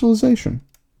 specialization.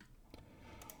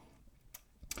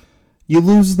 You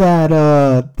lose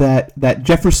that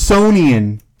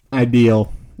Jeffersonian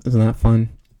ideal. Isn't that fun?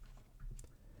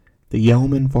 The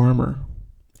yeoman farmer.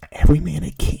 Every man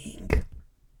a king.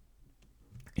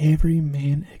 Every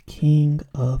man a king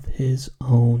of his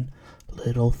own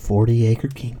little 40-acre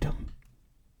kingdom.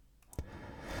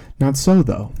 Not so,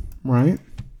 though, right?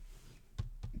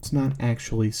 It's not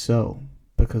actually so,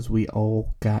 because we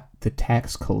all got the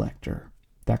tax collector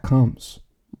that comes,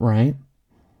 right?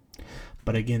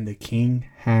 But again, the king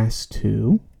has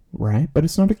to, right? But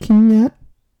it's not a king yet.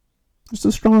 It's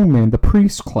the strong man, the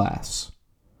priest class,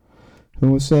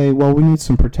 who will say, well, we need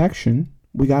some protection.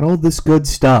 We got all this good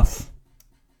stuff.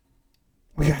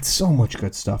 We got so much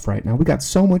good stuff right now. We got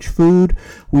so much food.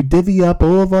 We divvy up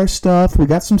all of our stuff. We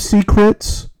got some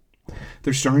secrets.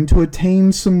 They're starting to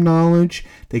attain some knowledge.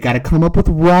 They got to come up with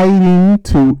writing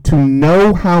to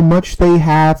know how much they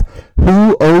have,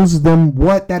 who owes them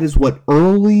what. That is what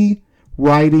early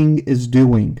writing is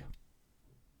doing.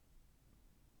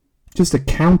 Just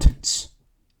accountants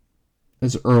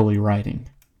is early writing.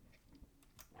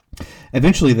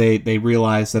 Eventually they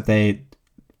realize that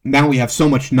now we have so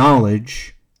much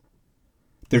knowledge,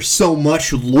 there's so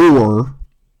much lore,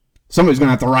 somebody's going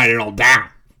to have to write it all down.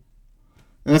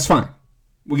 And that's fine.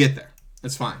 We'll get there.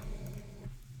 That's fine.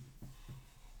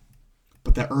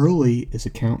 But the early is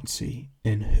accountancy,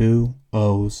 and who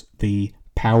owes the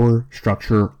power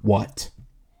structure what?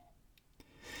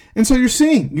 And so you're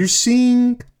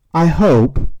seeing, I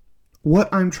hope,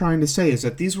 what I'm trying to say is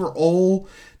that these are all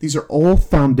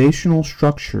foundational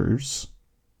structures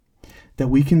that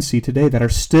we can see today that are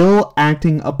still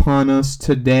acting upon us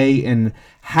today, and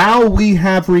how we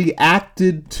have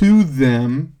reacted to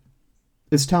them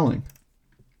is telling.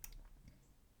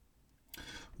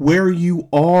 Where you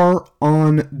are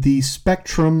on the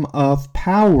spectrum of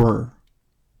power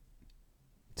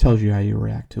tells you how you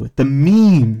react to it. The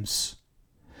memes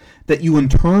that you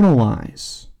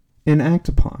internalize and act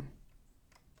upon.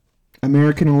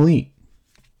 American elite.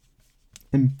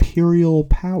 Imperial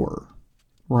power,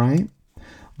 right?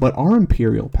 But our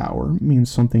imperial power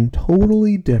means something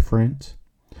totally different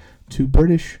to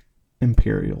British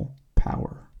imperial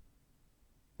power.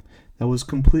 That was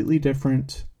completely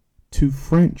different to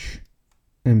French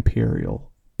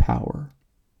imperial power.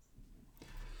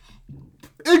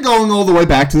 And going all the way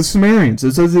back to the Sumerians.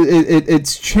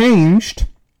 It's changed,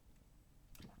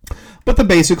 but the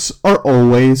basics are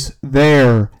always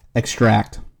there.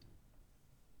 Extract.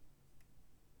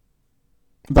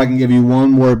 If I can give you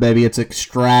one word, baby, it's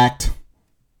extract.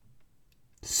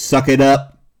 Suck it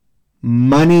up.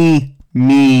 Money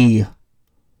me.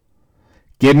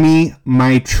 Give me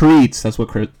my treats. That's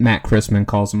what Matt Christman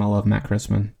calls them. I love Matt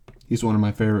Christman. He's one of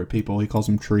my favorite people. He calls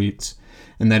them treats.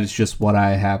 And that is just what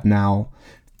I have now.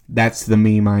 That's the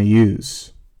meme I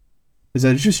use. Is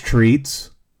that it's just treats?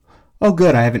 Oh,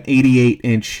 good. I have an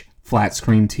 88-inch flat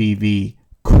screen TV.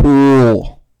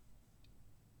 Cool.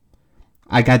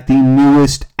 I got the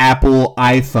newest Apple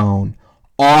iPhone.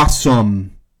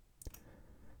 Awesome.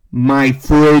 My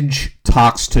fridge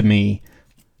talks to me.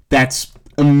 That's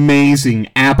amazing.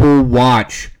 Apple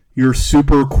Watch. Your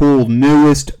super cool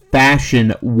newest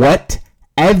fashion.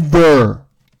 Whatever.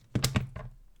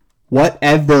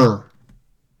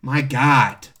 My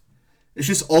God. It's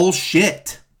just all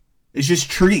shit. It's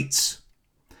just treats.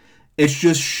 It's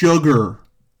just sugar.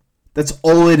 That's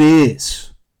all it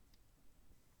is.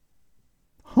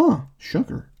 Huh.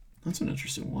 Sugar. That's an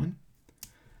interesting one.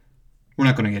 We're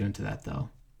not going to get into that, though.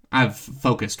 I've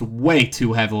focused way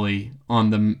too heavily on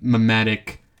the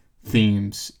memetic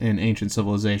themes in ancient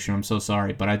civilization. I'm so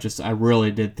sorry, but I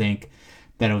really did think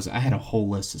that I had a whole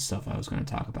list of stuff I was going to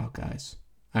talk about, guys.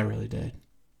 I really did.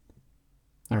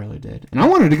 And I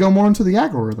wanted to go more into the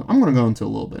algorithm. I'm going to go into a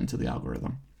little bit into the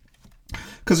algorithm.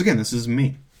 Because again, this is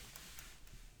me.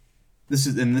 This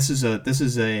is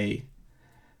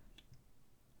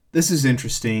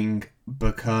interesting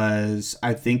because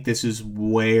I think this is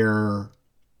where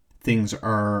things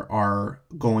are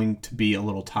going to be a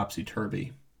little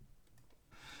topsy-turvy.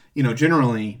 You know,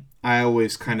 generally, I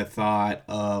always kind of thought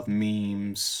of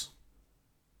memes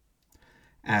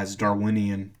as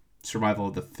Darwinian, survival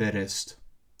of the fittest.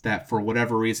 That for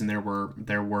whatever reason there were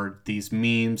these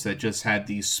memes that just had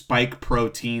these spike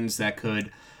proteins that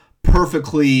could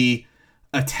perfectly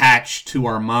attach to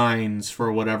our minds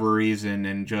for whatever reason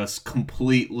and just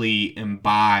completely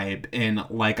imbibe and,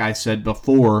 like I said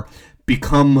before,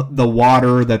 become the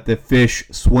water that the fish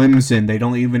swims in. We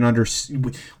don't even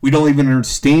understand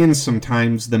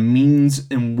sometimes the means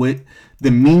in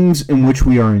which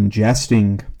we are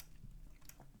ingesting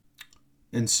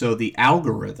And so the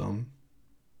algorithm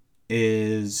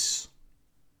is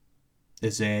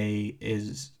a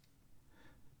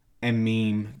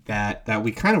meme that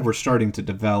we kind of were starting to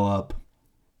develop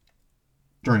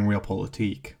during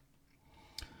Realpolitik.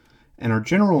 And our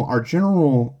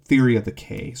general theory of the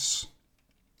case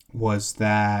was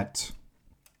that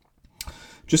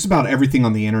just about everything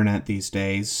on the internet these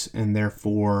days, and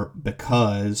therefore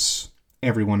because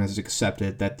everyone has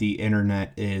accepted that the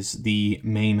internet is the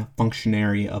main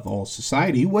functionary of all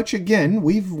society, which again,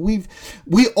 we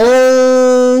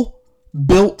all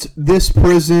built this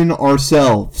prison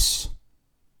ourselves.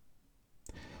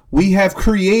 We have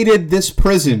created this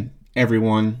prison,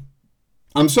 everyone.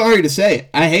 I'm sorry to say it.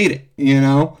 I hate it,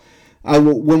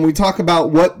 when we talk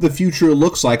about what the future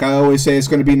looks like, I always say it's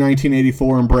going to be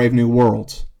 1984 and Brave New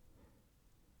World.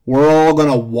 We're all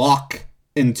going to walk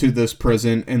into this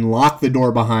prison and lock the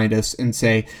door behind us and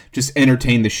say, just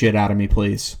entertain the shit out of me,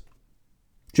 please.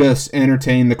 Just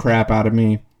entertain the crap out of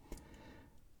me.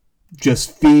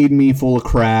 Just feed me full of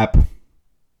crap.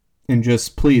 And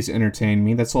just please entertain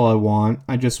me. That's all I want.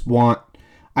 I just want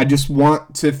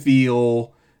to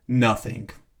feel nothing.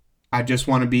 I just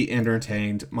want to be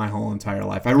entertained my whole entire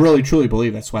life. I really, truly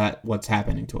believe that's what's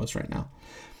happening to us right now.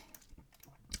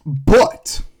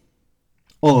 But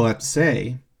all I have to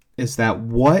say is that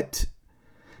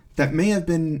that may have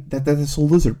been that's a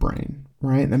lizard brain,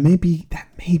 right? That may be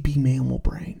mammal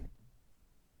brain.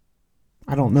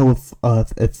 I don't know if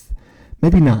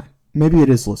maybe not. Maybe it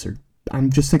is lizard. I'm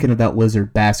just thinking of that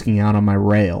lizard basking out on my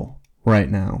rail right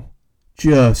now,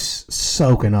 just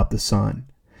soaking up the sun.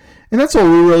 And that's all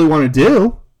we really want to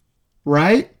do,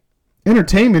 right?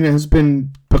 Entertainment has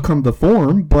become the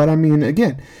form, but I mean,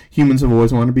 again, humans have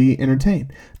always wanted to be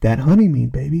entertained. That honeymoon,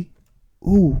 baby.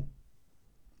 Ooh.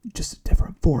 Just a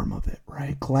different form of it,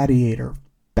 right? Gladiator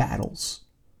battles.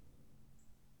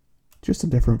 Just a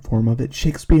different form of it.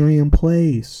 Shakespearean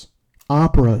plays.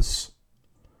 Operas.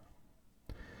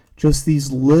 Just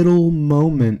these little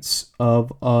moments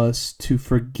of us to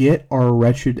forget our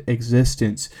wretched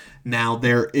existence. Now,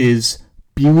 there is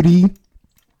beauty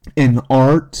and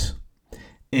art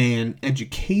and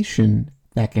education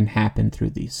that can happen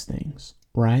through these things,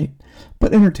 right?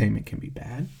 But entertainment can be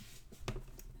bad.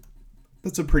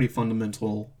 That's a pretty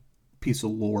fundamental piece of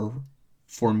lore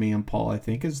for me and Paul, I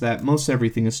think, is that most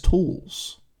everything is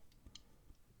tools.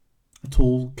 A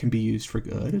tool can be used for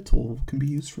good. A tool can be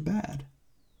used for bad.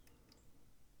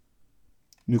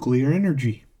 Nuclear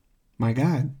energy. My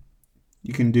God.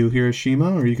 You can do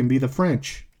Hiroshima or you can be the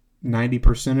French.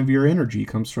 90% of your energy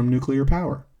comes from nuclear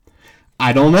power.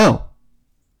 I don't know.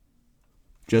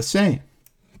 Just saying.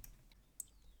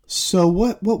 So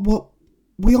what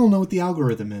we all know what the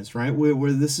algorithm is, right?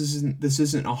 Where this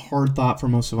isn't a hard thought for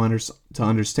most of us to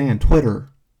understand. Twitter,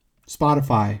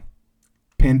 Spotify,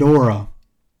 Pandora,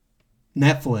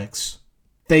 Netflix,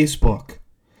 Facebook.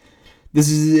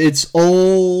 It's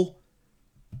all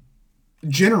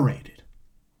generated.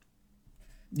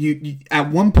 You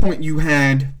at one point you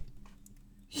had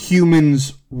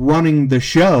humans running the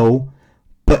show,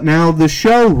 but now the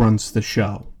show runs the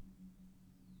show.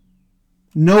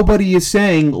 Nobody is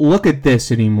saying, look at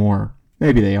this anymore.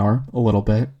 Maybe they are, a little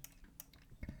bit.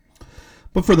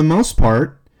 But for the most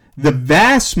part, the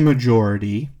vast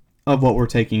majority of what we're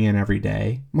taking in every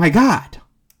day, my God.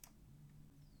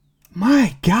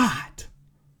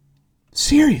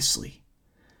 Seriously.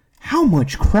 How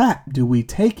much crap do we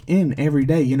take in every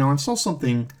day? I saw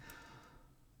something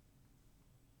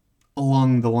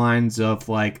along the lines of,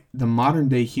 like, the modern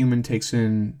day human takes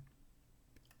in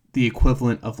the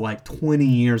equivalent of, like, 20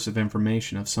 years of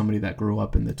information of somebody that grew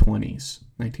up in the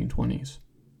 1920s.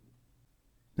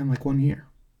 And, like, 1 year.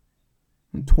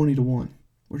 And 20 to 1.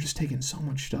 We're just taking so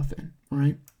much stuff in,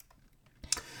 right?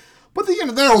 But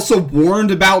they're also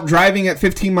warned about driving at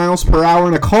 15 miles per hour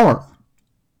in a car.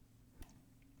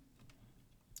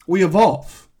 We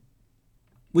evolve.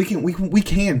 We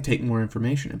can take more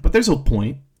information in. But there is a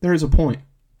point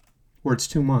where it's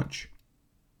too much.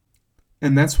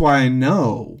 And that's why I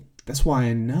know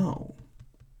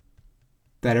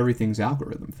that everything's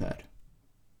algorithm fed.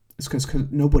 It's because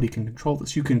nobody can control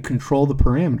this. You can control the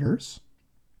parameters.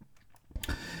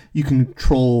 You can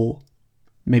control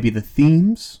maybe the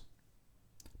themes.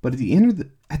 But at the end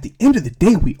of the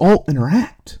day, we all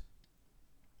interact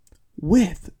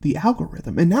with the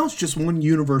algorithm. And now it's just one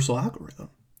universal algorithm.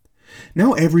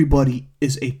 Now everybody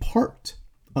is a part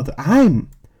of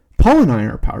Paul and I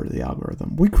are a part of the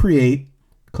algorithm. We create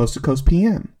Coast to Coast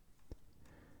PM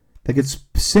that gets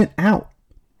sent out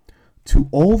to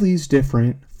all these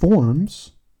different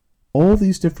forums, all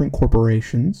these different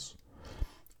corporations,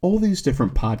 all these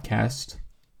different podcast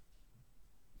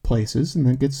places and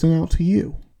then gets sent out to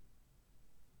you,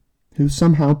 who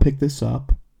somehow picked this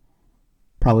up,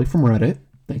 probably from Reddit.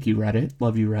 Thank you, Reddit.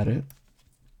 Love you, Reddit.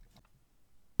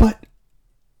 But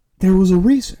there was a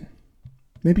reason.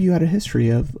 Maybe you had a history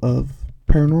of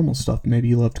paranormal stuff. Maybe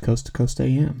you loved Coast to Coast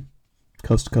AM.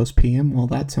 Coast to Coast PM. Well,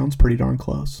 that sounds pretty darn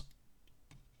close.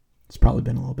 It's probably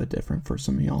been a little bit different for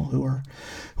some of y'all who are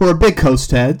big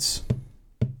coast heads.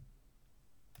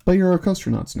 But you're our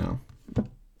coastronauts now.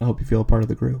 I hope you feel a part of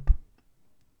the group.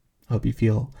 I hope you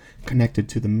feel connected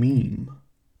to the meme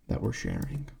that we're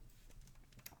sharing.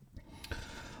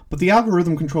 But the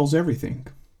algorithm controls everything.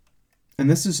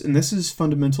 And this is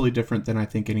fundamentally different than I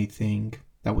think anything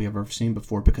that we have ever seen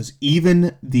before, because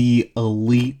even the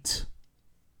elite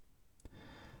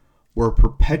were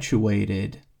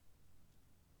perpetuated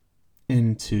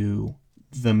into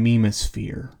the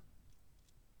memosphere,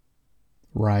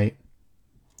 right?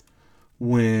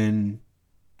 When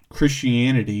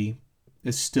Christianity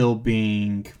is still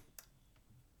going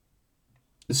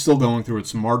through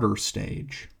its martyr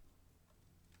stage.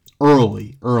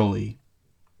 Early,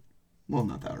 well,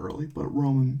 not that early, but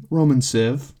Roman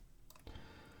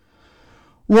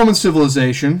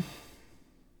civilization.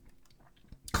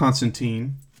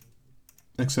 Constantine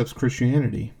accepts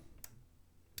Christianity.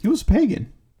 He was a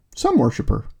pagan, sun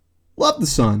worshiper, loved the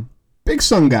sun, big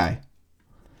sun guy.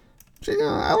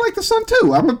 I like the sun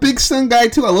too. I'm a big sun guy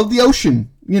too. I love the ocean.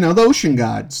 The ocean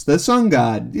gods, the sun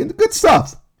god, good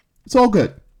stuff. It's all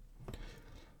good.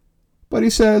 But he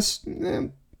says,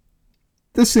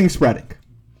 this thing's spreading.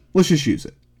 Let's just use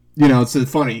it.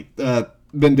 It's funny.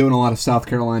 Been doing a lot of South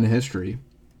Carolina history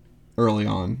early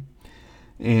on.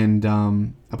 And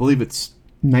I believe it's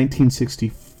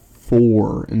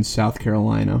 1964 in South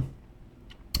Carolina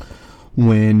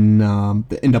when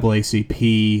the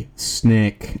NAACP,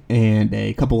 SNCC, and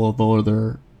a couple of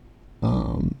other,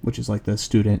 which is like the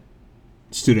student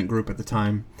group at the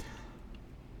time,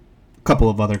 a couple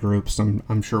of other groups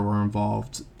I'm sure were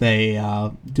involved. They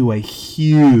do a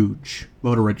huge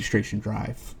voter registration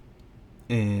drive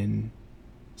in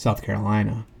South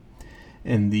Carolina.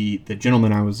 And the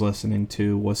gentleman I was listening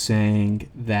to was saying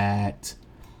that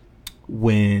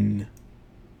when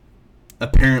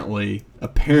apparently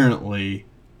Strom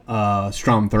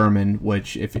Thurmond,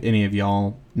 which if any of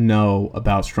y'all know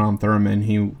about Strom Thurmond,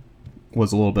 he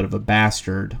was a little bit of a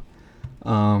bastard.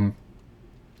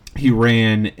 He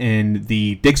ran in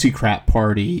the Dixiecrat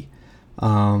Party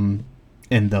in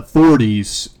the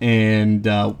 40s and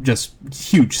just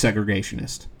huge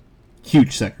segregationist.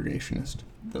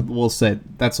 We'll say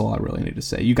that's all I really need to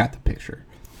say. You got the picture.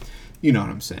 You know what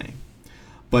I'm saying.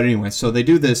 But anyway, so they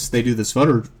do this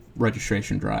voter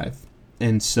registration drive.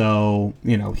 And so,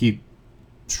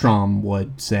 Strom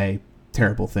would say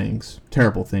terrible things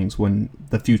when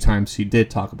the few times he did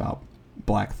talk about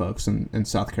black folks in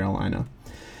South Carolina.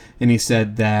 And he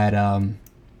said that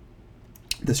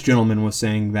this gentleman was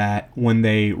saying that when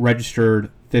they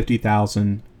registered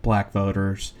 50,000 black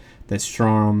voters, that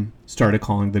Strom started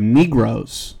calling them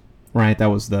Negroes, right? That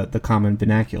was the common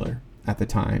vernacular at the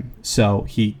time. So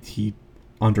he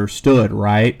understood,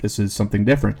 right? This is something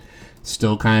different.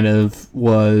 Still kind of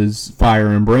was fire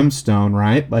and brimstone,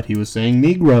 right? But he was saying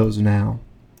Negroes now.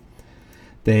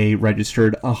 They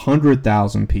registered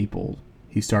 100,000 people.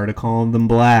 He started calling them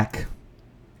black.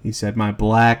 He said, my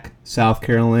black South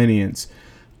Carolinians.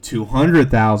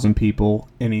 200,000 people.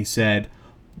 And he said,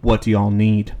 what do y'all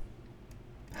need?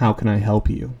 How can I help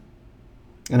you?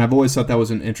 And I've always thought that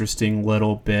was an interesting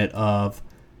little bit of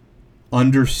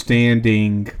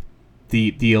understanding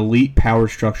the elite power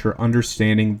structure,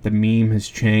 understanding the meme has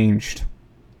changed.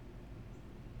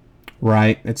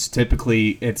 Right? It's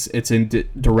typically, it's in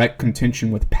direct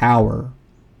contention with power.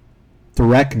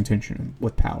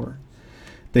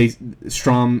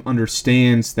 Strom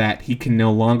understands that he can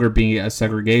no longer be a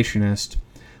segregationist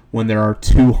when there are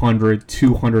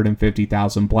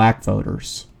 250,000 black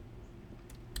voters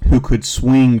who could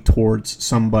swing towards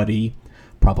somebody,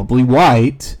 probably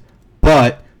white,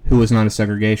 but who was not a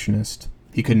segregationist.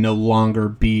 He could no longer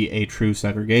be a true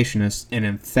segregationist. And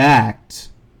in fact,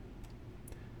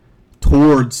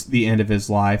 towards the end of his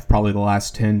life, probably the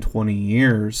last 10, 20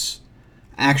 years,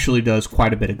 actually does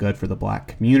quite a bit of good for the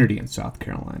black community in South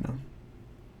Carolina.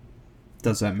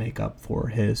 Does that make up for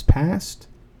his past?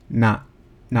 Not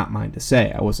mine to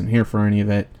say. I wasn't here for any of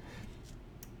it.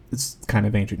 It's kind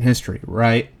of ancient history,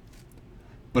 right?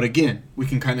 But again, we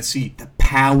can kind of see the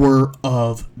power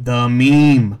of the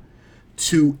meme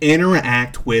to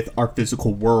interact with our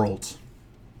physical world.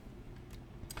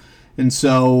 And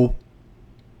so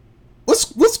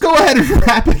let's go ahead and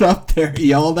wrap it up there,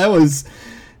 y'all. That was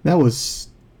a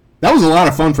lot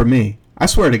of fun for me. I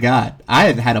swear to God, I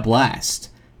have had a blast.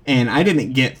 And I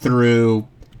didn't get through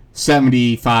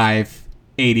 75,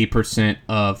 80%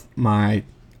 of my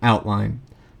outline.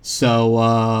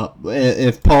 So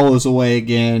if Paul is away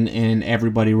again and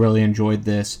everybody really enjoyed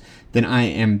this, then I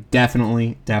am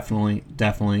definitely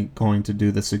going to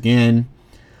do this again.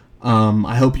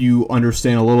 I hope you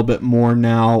understand a little bit more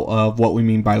now of what we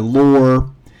mean by lore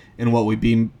and what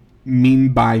we mean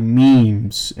by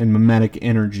memes and memetic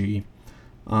energy.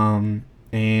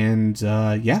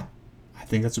 Yeah, I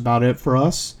think that's about it for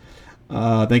us.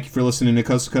 Thank you for listening to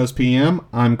Coast to Coast PM.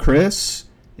 I'm Chris,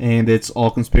 and it's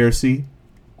all conspiracy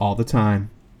all the time.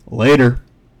 Later.